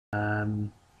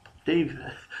Um, Dave,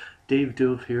 Dave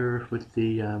Dove here with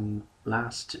the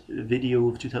last video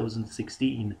of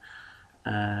 2016.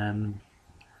 Um,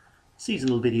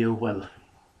 Seasonal video. Well,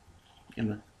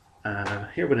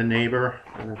 here with a neighbour.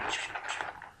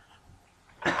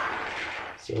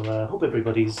 So hope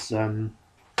everybody's having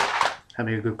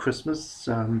a good Christmas.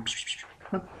 And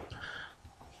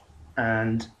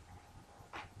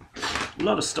a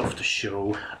lot of stuff to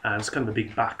show. It's kind of a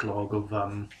big backlog of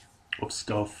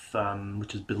stuff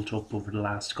which has built up over the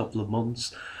last couple of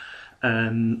months.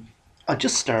 I'll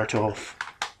just start off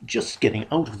just getting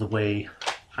out of the way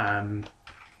a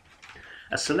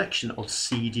selection of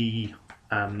CD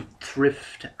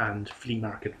thrift and flea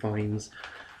market finds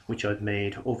which I've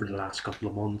made over the last couple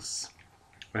of months.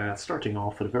 Starting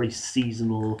off with a very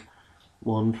seasonal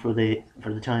one for the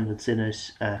time that's in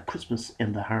it, Christmas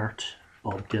in the Heart,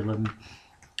 Bob Dylan.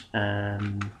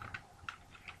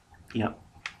 Yeah,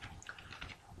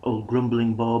 old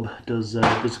grumbling Bob does a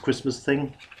Christmas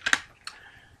thing.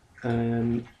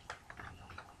 Marissa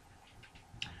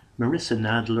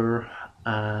Nadler,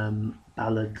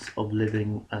 Ballads of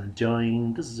Living and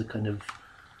Dying. This is a kind of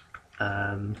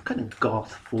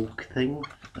goth folk thing.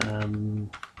 Kind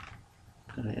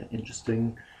of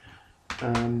interesting.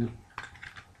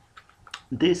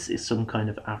 This is some kind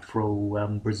of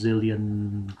Afro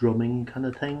Brazilian drumming kind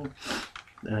of thing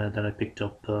that I picked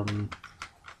up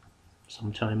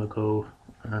some time ago.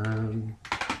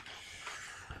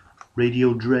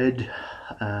 Radiohead,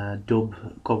 dub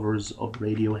covers of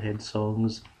Radiohead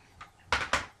songs,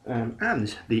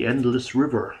 and The Endless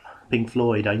River, Pink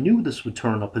Floyd. I knew this would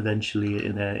turn up eventually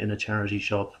in a charity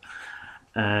shop.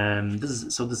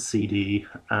 This CD,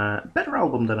 better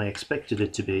album than I expected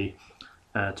it to be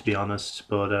honest.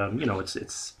 But you know,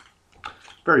 it's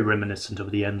very reminiscent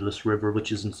of The Endless River,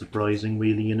 which isn't surprising,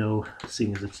 really. You know,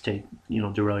 seeing as it's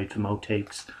derived from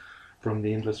outtakes from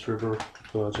The Endless River.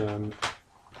 But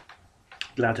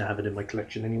glad to have it in my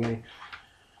collection anyway.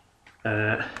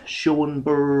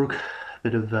 Schoenberg,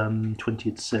 bit of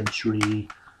 20th century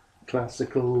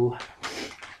classical.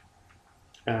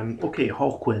 Okay,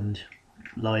 Hawkwind,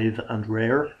 live and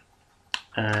rare.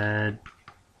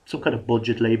 Some kind of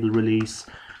budget label release.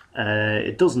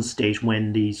 It doesn't state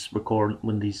when these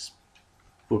recordings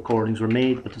were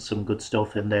made, but there's some good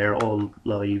stuff in there. All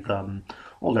live,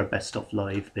 all their best stuff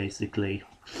live, basically.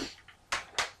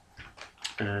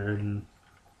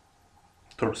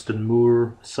 Thurston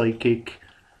Moore, Psychic,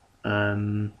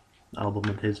 album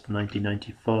of his from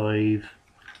 1995.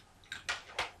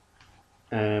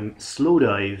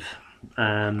 Slowdive,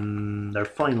 their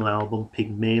final album,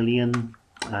 Pygmalion.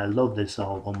 I love this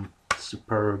album.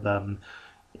 Superb,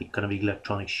 kind of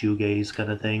electronic shoegaze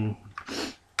kind of thing.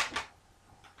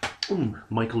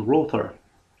 Michael Rother,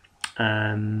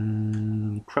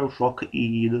 Krautrock,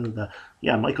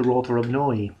 yeah, Michael Rother of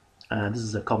Noi. This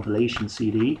is a compilation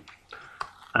CD.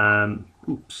 With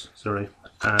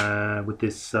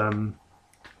this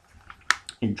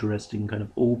interesting kind of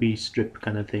Obi strip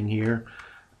kind of thing here.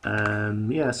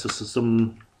 Yeah, so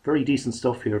some very decent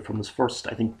stuff here from his first,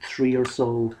 I think, 3 or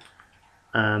so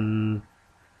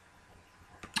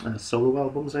solo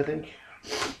albums, I think.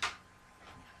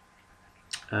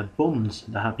 Bums,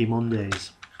 The Happy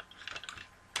Mondays.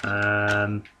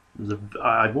 I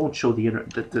won't show the inner.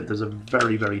 There's a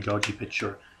very, very dodgy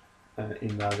picture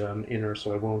in that inner,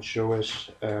 so I won't show it.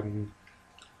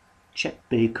 Chet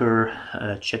Baker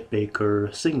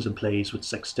sings and plays with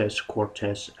sextet,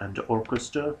 quartet, and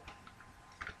orchestra.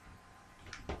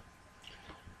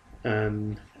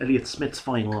 Elliott Smith's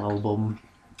final album,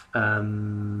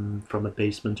 From a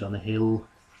Basement on a Hill,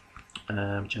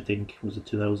 which I think was a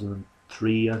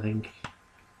 2003, I think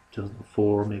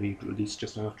 2004, maybe released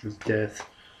just after his death.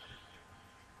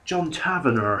 John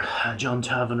Tavener,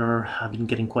 I've been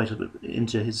getting quite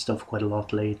into his stuff quite a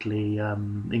lot lately.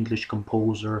 English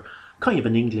composer, kind of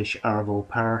an English Arvo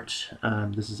Part.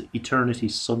 This is Eternity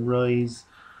Sunrise.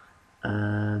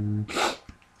 Very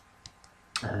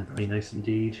nice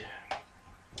indeed.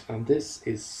 And this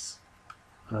is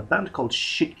a band called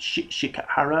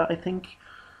Shikahara, I think.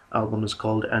 Album is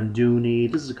called Anduni.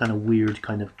 This is a kind of weird,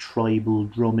 kind of tribal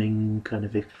drumming, kind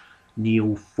of a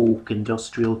neo-folk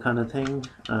industrial kind of thing.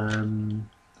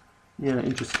 Yeah,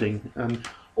 interesting.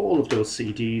 All of those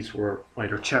CDs were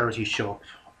either charity shop.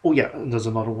 Oh yeah, and there's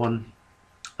another one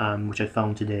which I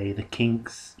found today, the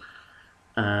Kinks.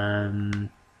 The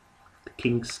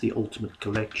Kinks, The Ultimate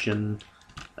Collection,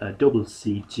 double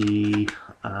CD.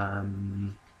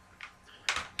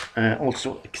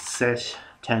 Also a cassette,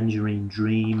 Tangerine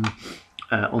Dream,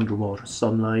 Underwater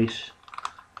Sunlight.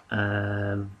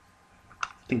 I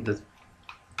think the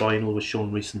vinyl was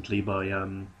shown recently by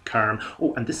calm.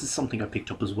 Oh, and this is something I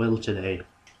picked up as well today.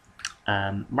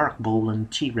 Marc Bolan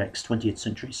T-Rex 20th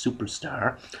Century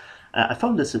Superstar. I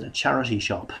found this at a charity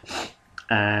shop.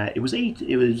 It was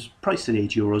priced at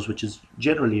 €8, which is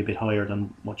generally a bit higher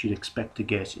than what you'd expect to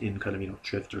get in kind of, you know,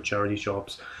 thrift or charity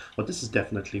shops. But this is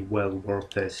definitely well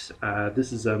worth it.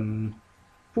 This is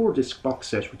 4-disc box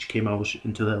set which came out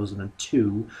in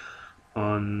 2002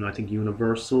 on, I think,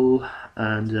 Universal,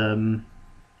 and it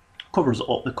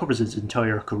covers his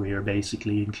entire career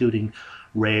basically, including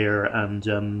rare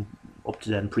and up to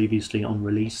then previously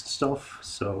unreleased stuff.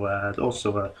 So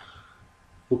also a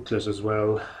booklet as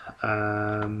well.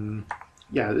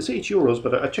 Yeah, it's €8,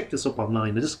 but I checked this up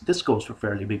online. This goes for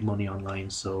fairly big money online,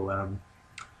 so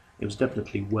it was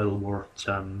definitely well worth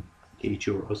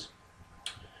 €8.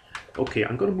 Okay,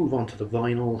 I'm going to move on to the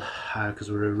vinyl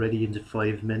because we're already into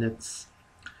 5 minutes.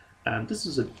 This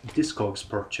is a Discogs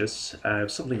purchase,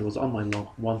 something that was on my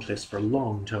want list for a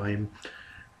long time.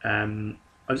 I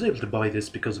was able to buy this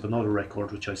because of another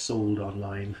record which I sold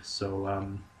online, so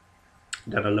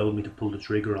that allowed me to pull the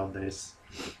trigger on this.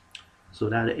 So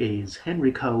that is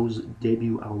Henry Cow's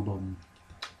debut album,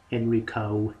 Henry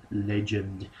Cow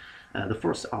Legend. The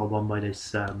first album by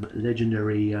this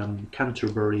legendary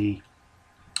Canterbury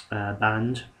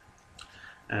band.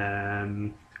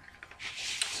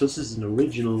 So this is an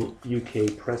original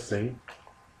UK pressing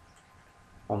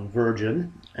on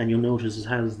Virgin, and you'll notice it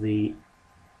has the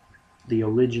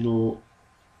original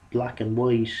black and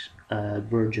white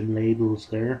Virgin labels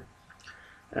there.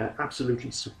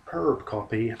 Absolutely superb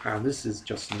copy, and this is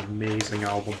just an amazing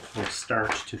album from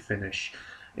start to finish.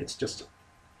 It's just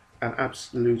an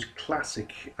absolute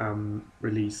classic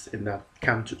release in that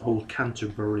whole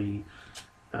Canterbury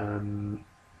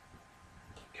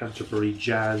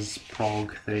jazz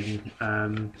prog thing.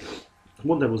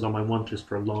 One that was on my want list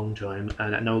for a long time,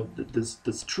 and I know there's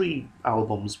 3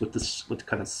 albums with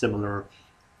kind of similar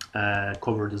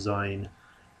cover design.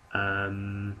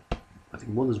 I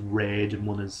think one is red and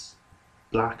one is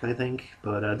black, I think,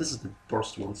 but this is the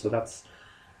first one, so that's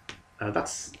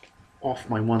off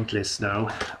my want list now.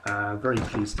 Very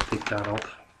pleased to pick that up.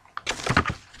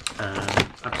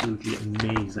 Absolutely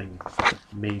amazing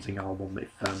album.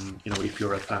 If you know, if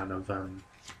you're a fan of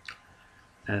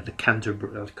the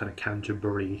Canterbury kind of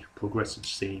Canterbury progressive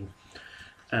scene.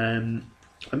 I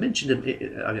mentioned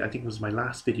it, I think it was my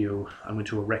last video. I went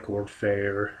to a record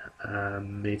fair,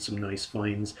 made some nice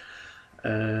finds.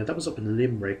 That was up in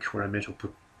Limerick, where I met up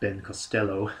with Ben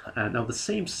Costello. Now the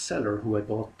same seller who I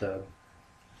bought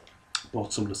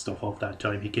some of the stuff off that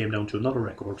time, he came down to another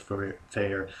record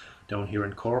fair down here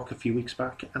in Cork a few weeks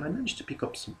back, and I managed to pick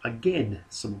up some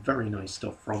very nice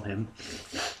stuff from him.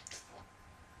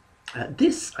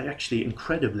 This I actually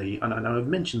incredibly, and I've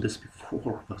mentioned this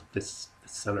before about this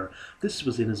seller, this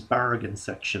was in his bargain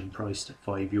section, priced at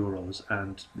 €5,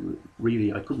 and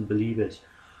really I couldn't believe it.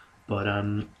 But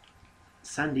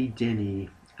Sandy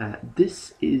Denny,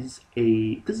 this is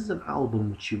an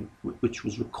album which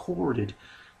was recorded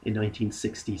in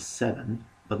 1967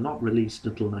 but not released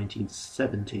until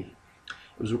 1970. It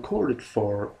was recorded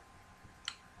for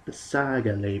the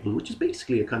Saga label, which is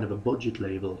basically a kind of a budget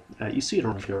label. You see it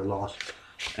around here a lot.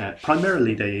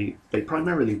 Primarily, they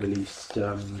primarily released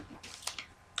a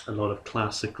lot of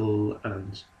classical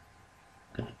and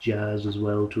kind of jazz as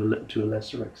well, to a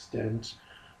lesser extent.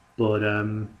 But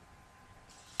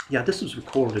yeah, this was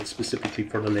recorded specifically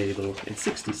for the label in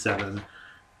 '67,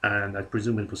 and I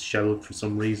presume it was shelved for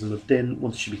some reason. But then,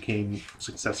 once she became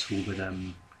successful with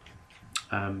you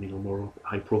know, more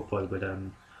high profile with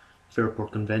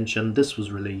Fairport Convention, this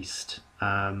was released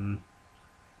by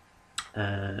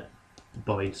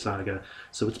Saga.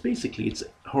 So it's basically, it's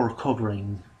her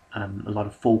covering a lot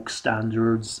of folk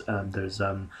standards. There's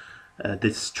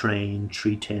This Train,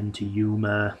 310 to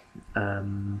Yuma.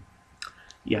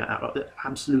 Yeah,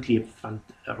 absolutely.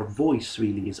 Her voice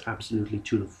really is absolutely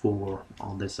to the fore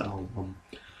on this album.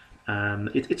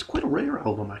 It's quite a rare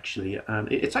album, actually.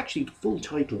 It's actually, the full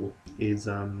title is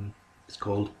it's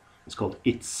called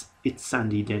It's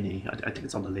Sandy Denny. I think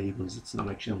it's on the labels. It's not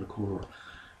actually on the cover,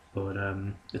 but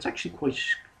it's actually quite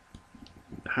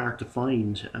hard to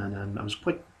find, and I was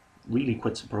really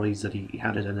quite surprised that he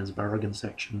had it in his bargain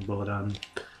section, but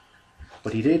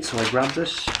he did, so I grabbed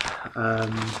it.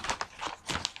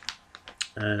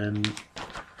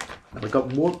 Now I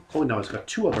got more. Oh no, I've got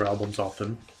 2 other albums off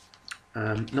him.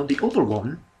 Now the other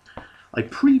one, I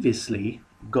previously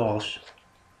got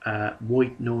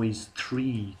White Noise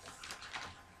 3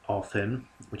 off him,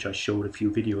 which I showed a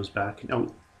few videos back. Now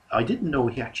I didn't know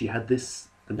he actually had this.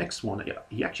 The next one,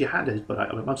 he actually had it, but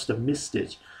I must have missed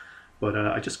it. But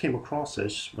I just came across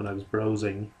it when I was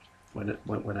browsing,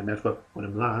 when I met with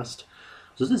him last.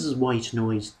 So this is White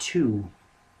Noise 2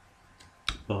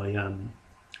 by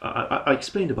I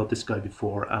explained about this guy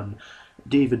before,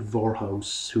 David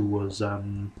Vorhaus, who was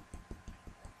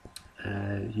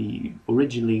he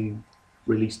originally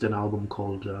released an album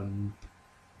called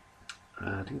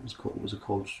I think was it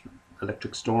called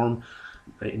Electric Storm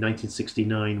in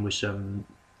 1969 with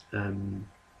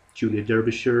Julia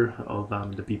Derbyshire of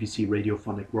the BBC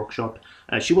Radiophonic Workshop.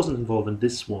 She wasn't involved in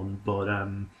this one, but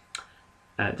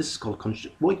this is called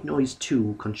White Noise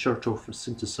 2 Concerto for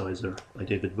Synthesizer by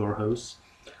David Vorhaus.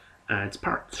 It's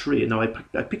part 3. Now, I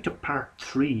picked up part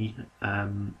 3 a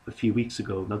few weeks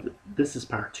ago. Now, this is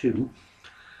part 2.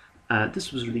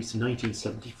 This was released in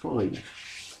 1975.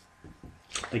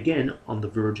 Again, on the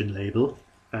Virgin label.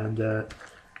 And I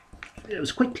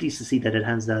was quite pleased to see that it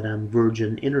has that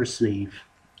Virgin inner sleeve.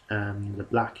 The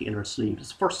black inner sleeve.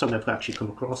 It's the first time I've actually come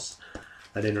across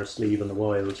that inner sleeve in the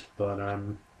wild. But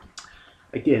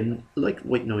again, like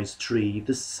White Noise 3,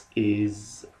 this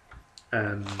is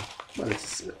well,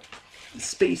 it's a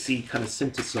spacey kind of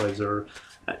synthesizer.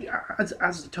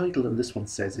 As the title in this one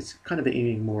says, it's kind of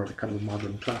aiming more at the kind of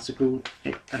modern classical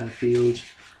field.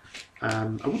 I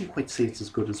wouldn't quite say it's as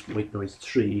good as White Noise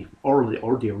 3 or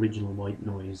the original White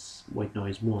Noise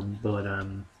 1, but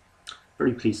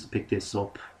very pleased to pick this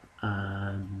up.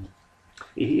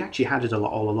 He actually had it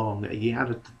all along. He had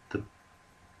it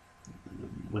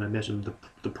when I met him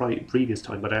the previous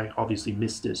time, but I obviously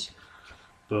missed it.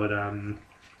 But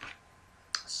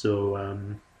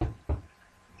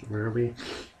where are we?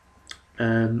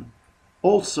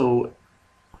 Also,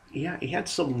 yeah, he had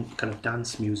some kind of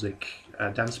dance music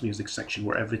section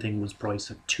where everything was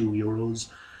priced at €2.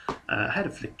 I had to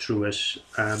flick through it.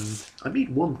 I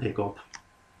made one pickup,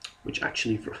 which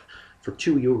actually for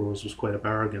 €2 was quite a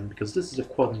bargain, because this is a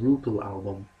quadruple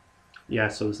album. Yeah,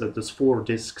 so there's 4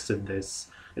 discs in this.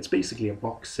 It's basically a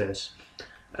box set.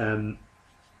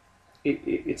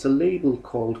 It's a label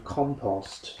called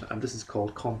Compost, and this is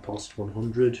called Compost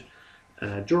 100,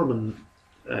 German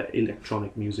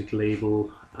electronic music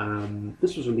label.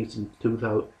 This was released in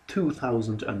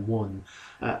 2001.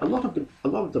 A lot of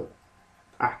the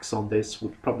acts on this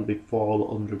would probably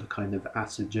fall under the kind of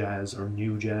acid jazz or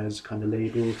new jazz kind of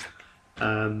label.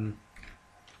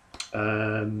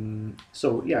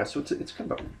 So yeah, so it's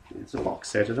kind of it's a box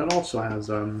set, and it also has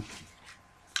along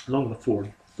with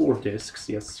the four discs.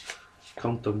 Yes,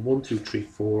 count them, 1, 2, 3,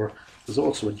 4. There's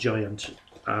also a giant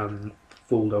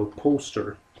fold-out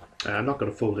poster. I'm not going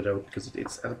to fold it out because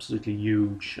it's absolutely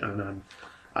huge, and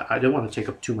I don't want to take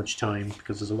up too much time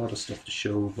because there's a lot of stuff to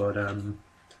show. But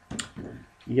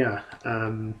yeah,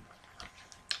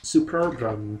 superb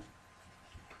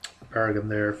bargain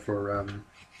there for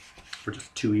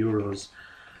just €2.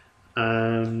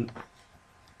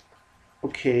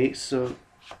 Okay, so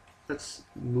let's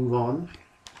move on.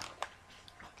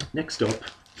 Next up,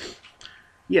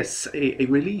 yes, a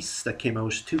release that came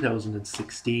out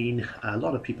 2016. A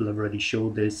lot of people have already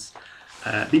showed this.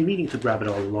 Been meaning to grab it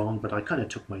all along, but I kind of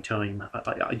took my time.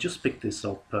 I just picked this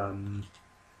up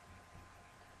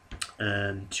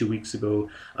 2 weeks ago.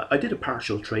 I did a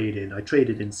partial trade-in. I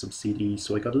traded in some CDs,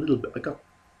 so I got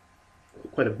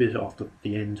quite a bit off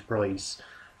the end price.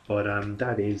 But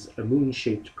that is A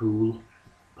Moon-Shaped Pool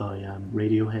by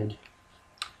Radiohead.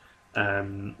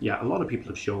 Yeah, a lot of people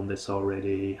have shown this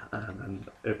already, and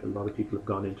a lot of people have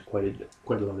gone into quite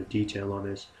a lot of detail on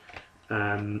it.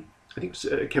 I think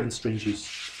Kevin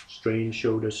Strange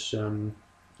showed us.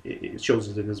 It shows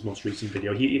it in his most recent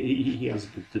video. He has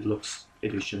the deluxe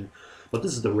edition, but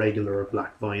this is the regular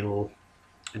black vinyl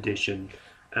edition.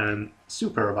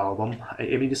 Superb album. I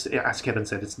mean, this, as Kevin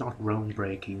said, it's not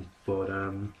groundbreaking, but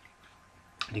I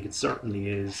think it certainly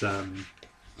is.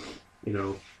 You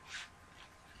know.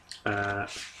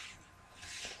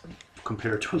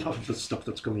 Compared to a lot of the stuff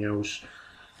that's coming out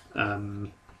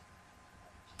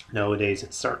nowadays,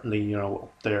 it's certainly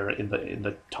up there in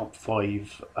the top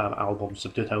 5 albums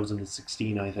of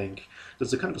 2016. I think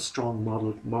there's a kind of a strong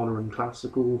modern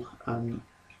classical kind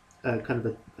of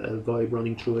a vibe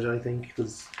running through it. I think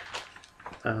there's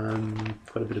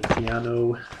quite a bit of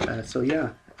piano. So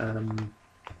yeah,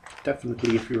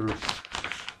 definitely if you're a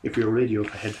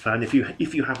Radiohead fan, if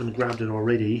you haven't grabbed it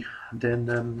already,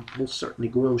 then most certainly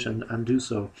go out and do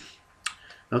so.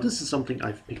 Now this is something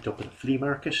I've picked up at a flea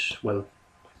market. Well,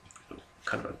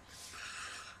 kind of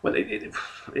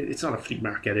it's not a flea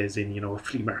market as in a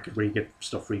flea market where you get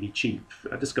stuff really cheap.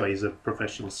 This guy is a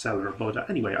professional seller, but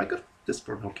anyway, I got this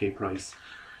for an okay price.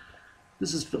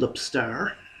 This is Philip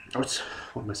Starr. What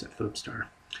am I saying? Philip Starr.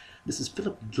 This is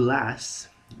Philip Glass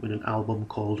with an album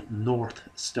called North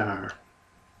Star.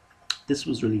 This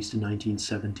was released in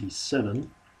 1977,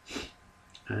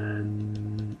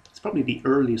 and it's probably the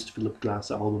earliest Philip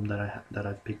Glass album that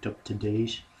I've picked up to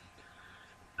date.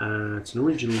 It's an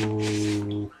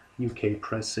original UK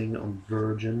pressing on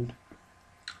Virgin,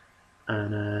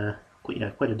 and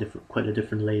quite a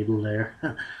different label there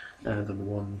than the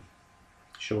one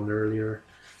shown earlier.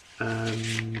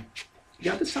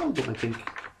 Yeah, this album I think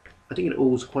it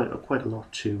owes quite a lot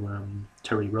to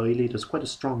Terry Riley. There's quite a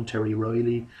strong Terry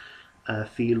Riley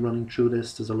feel running through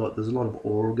this. There's a lot of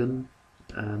organ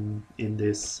in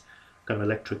this, kind of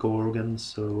electric organ.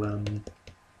 So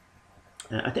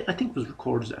I think it was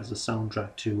recorded as a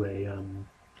soundtrack to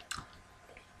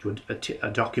a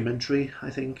documentary, I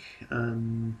think.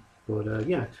 But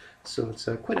yeah, so it's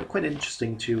quite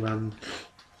interesting to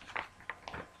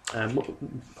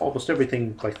almost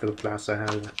everything by Philip Glass I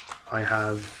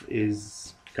have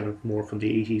is kind of more from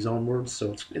the 80s onwards,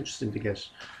 so it's interesting to get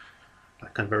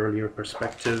that kind of earlier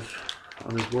perspective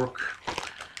on his work.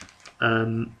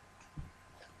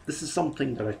 This is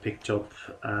something that I picked up,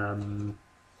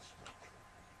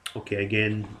 okay,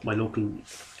 again, my local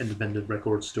independent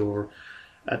record store.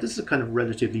 This is a kind of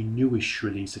relatively newish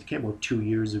release. It came out 2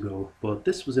 years ago, but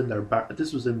this was in their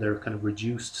kind of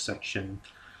reduced section.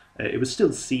 It was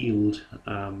still sealed,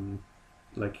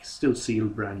 still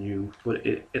sealed brand new, but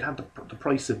it had the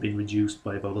price had been reduced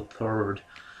by about a third.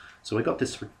 So I got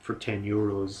this for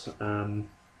 €10.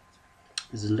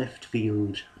 This is Left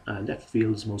Field's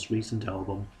most recent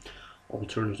album,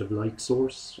 Alternative Light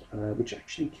Source, which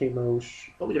actually came out.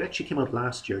 Oh, it actually came out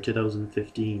last year,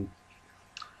 2015.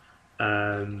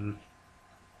 You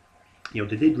know,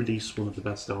 they did release one of the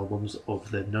best albums of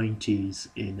the 90s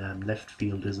in Left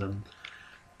Fieldism.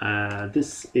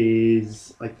 This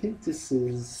is, I think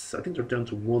they're down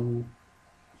to one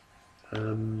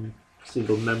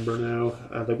single member now.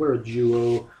 They were a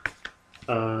duo.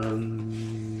 What's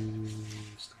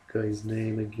the guy's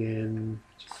name again?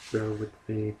 Just bear with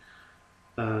me.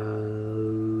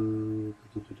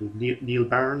 Neil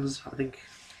Barnes, I think.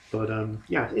 But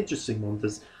yeah, interesting one.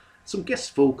 There's some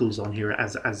guest vocals on here,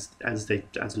 as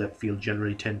Left Field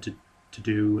generally tend to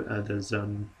do. There's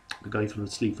the guy from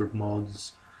the Sleaford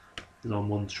Mods is on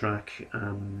one track.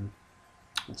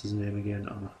 What's his name again?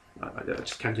 I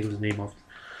just can't think of his name off.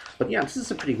 But yeah, this is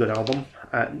a pretty good album.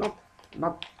 Not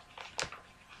up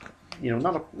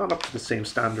to the same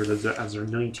standard as their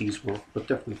 90s work, but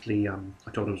definitely I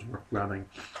thought it was worth grabbing.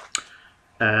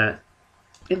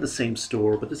 In the same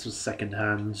store, but this was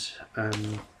secondhand.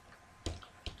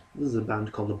 This is a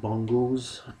band called the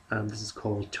Bongos, and this is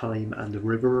called Time and the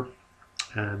River.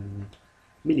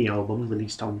 Mini album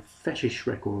released on Fetish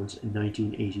Records in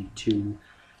 1982.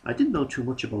 I didn't know too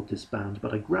much about this band,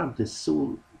 but I grabbed this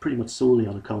pretty much solely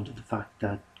on account of the fact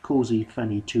that Cozy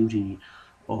Fanny Tootie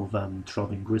of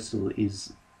Throbbing Gristle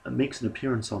makes an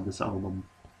appearance on this album,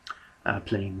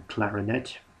 playing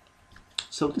clarinet.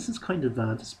 So this is kind of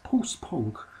this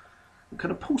post-punk,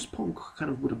 kind of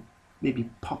with a maybe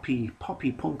poppy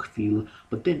punk feel,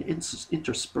 but then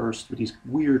interspersed with these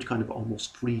weird kind of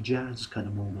almost free jazz kind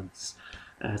of moments.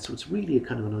 So it's really a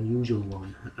kind of an unusual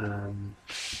one.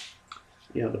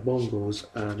 Yeah, the Bongos,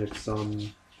 and it's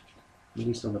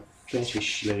released on the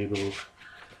Fetish label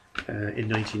in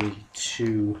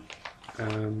 1982.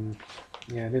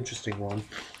 Yeah, an interesting one.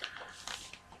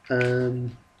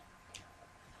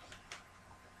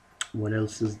 What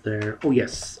else is there? Oh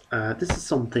yes, this is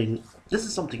something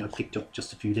I picked up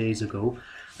just a few days ago.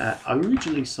 I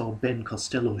originally saw Ben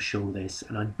Costello show this,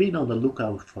 and I'd been on the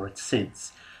lookout for it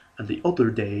since. And the other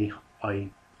day,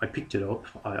 I picked it up.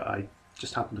 I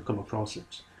just happened to come across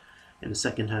it in a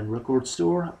second-hand record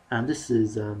store, and this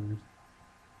is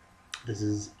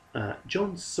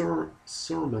John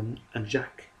Sermon and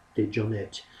Jacques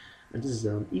DeJohnette, and this is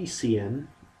ECM,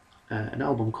 an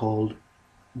album called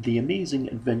The Amazing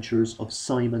Adventures of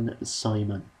Simon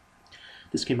Simon.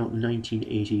 This came out in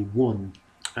 1981.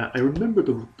 I remember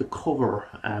the cover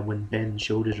when Ben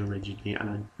showed it originally, and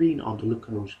I've been on the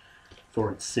lookout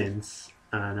for it since.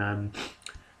 And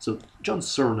so John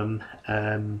Surnham,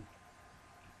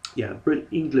 yeah,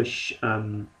 English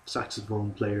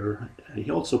saxophone player.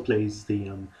 He also plays the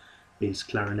bass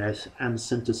clarinet and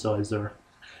synthesizer.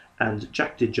 And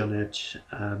Jack DeJohnette,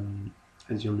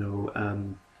 as you'll know,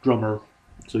 drummer.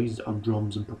 So he's on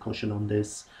drums and percussion on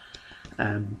this.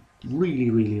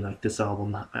 Really like this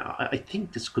album. I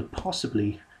think this could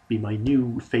possibly be my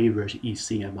new favourite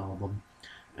ECM album.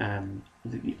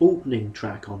 The opening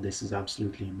track on this is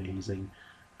absolutely amazing.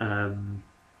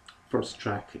 First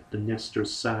track, The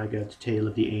Nestor's Saga, The Tale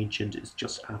of the Ancient, is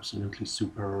just absolutely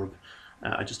superb.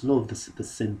 I just love the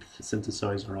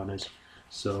synthesizer on it.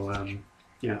 So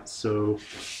yeah, so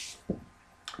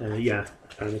yeah,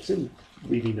 and it's in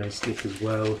really nice nick as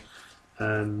well.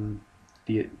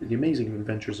 The Amazing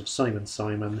Adventures of Simon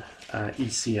Simon,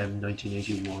 ECM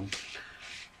 1981.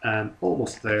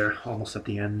 Almost there, almost at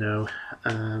the end now.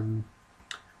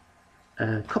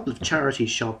 A couple of charity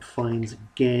shop finds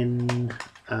again.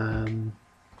 I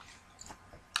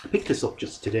picked this up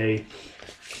just today.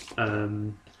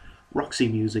 Roxy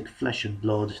Music, Flesh and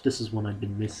Blood. This is one I've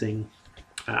been missing.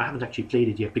 I haven't actually played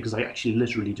it yet because I actually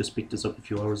literally just picked this up a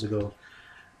few hours ago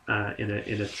in a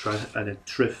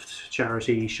thrift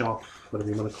charity shop,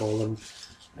 whatever you want to call them.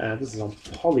 This is on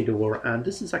Polydor, and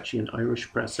this is actually an Irish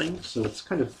pressing, so it's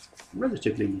kind of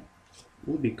relatively,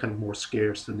 would be kind of more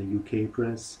scarce than the UK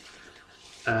press.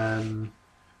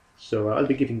 So I'll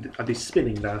be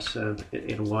spinning that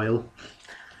in a while.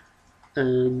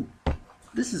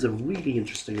 This is a really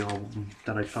interesting album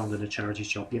that I found in a charity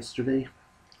shop yesterday.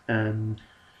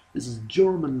 This is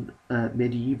German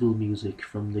medieval music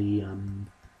from the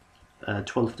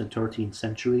 12th and 13th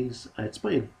centuries. It's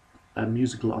by a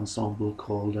musical ensemble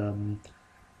called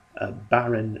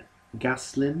Baron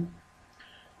Gaslin.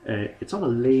 It's on a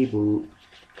label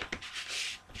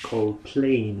called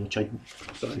Plain, which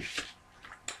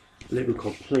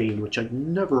I'd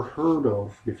never heard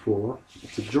of before.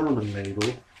 It's a German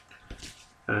label,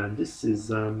 and this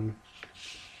is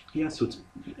yeah, so it's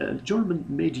German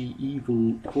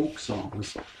medieval folk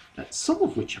songs, some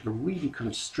of which have a really kind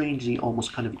of strangely,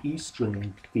 almost kind of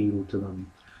Eastern feel to them.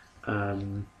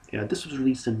 Yeah, this was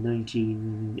released in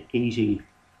 1980,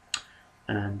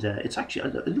 and it's actually, I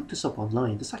looked this up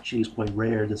online. This actually is quite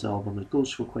rare, this album. It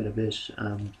goes for quite a bit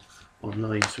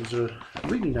online, so it's a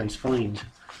really nice find.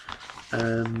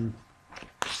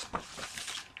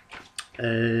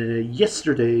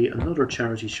 Yesterday, another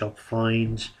charity shop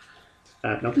find.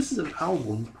 Now this is an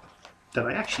album that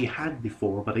I actually had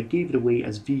before, but I gave it away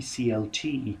as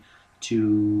VCLT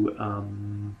to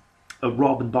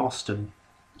Rob in Boston.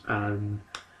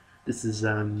 This is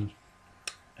The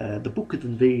Book of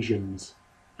Invasions,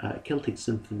 Celtic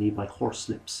Symphony by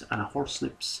Horslips.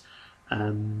 Horslips,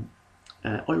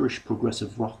 Irish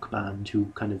progressive rock band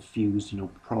who kind of fused,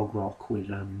 prog rock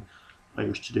with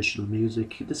Irish traditional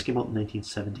music. This came out in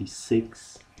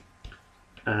 1976.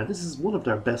 This is one of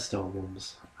their best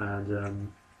albums,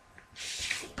 and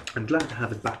I'm glad to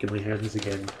have it back in my hands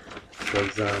again,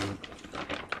 because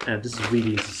this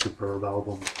really is a superb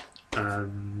album.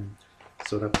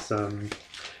 So that's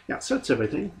yeah, so that's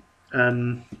everything.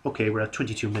 Okay, we're at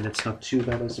 22 minutes, not too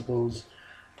bad, I suppose.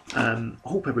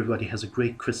 Hope everybody has a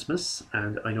great Christmas,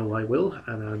 and I know I will.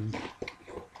 And I'm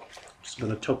just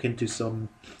going to tuck into some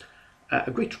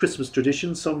a great Christmas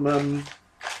tradition, some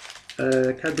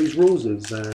Cadbury's Roses.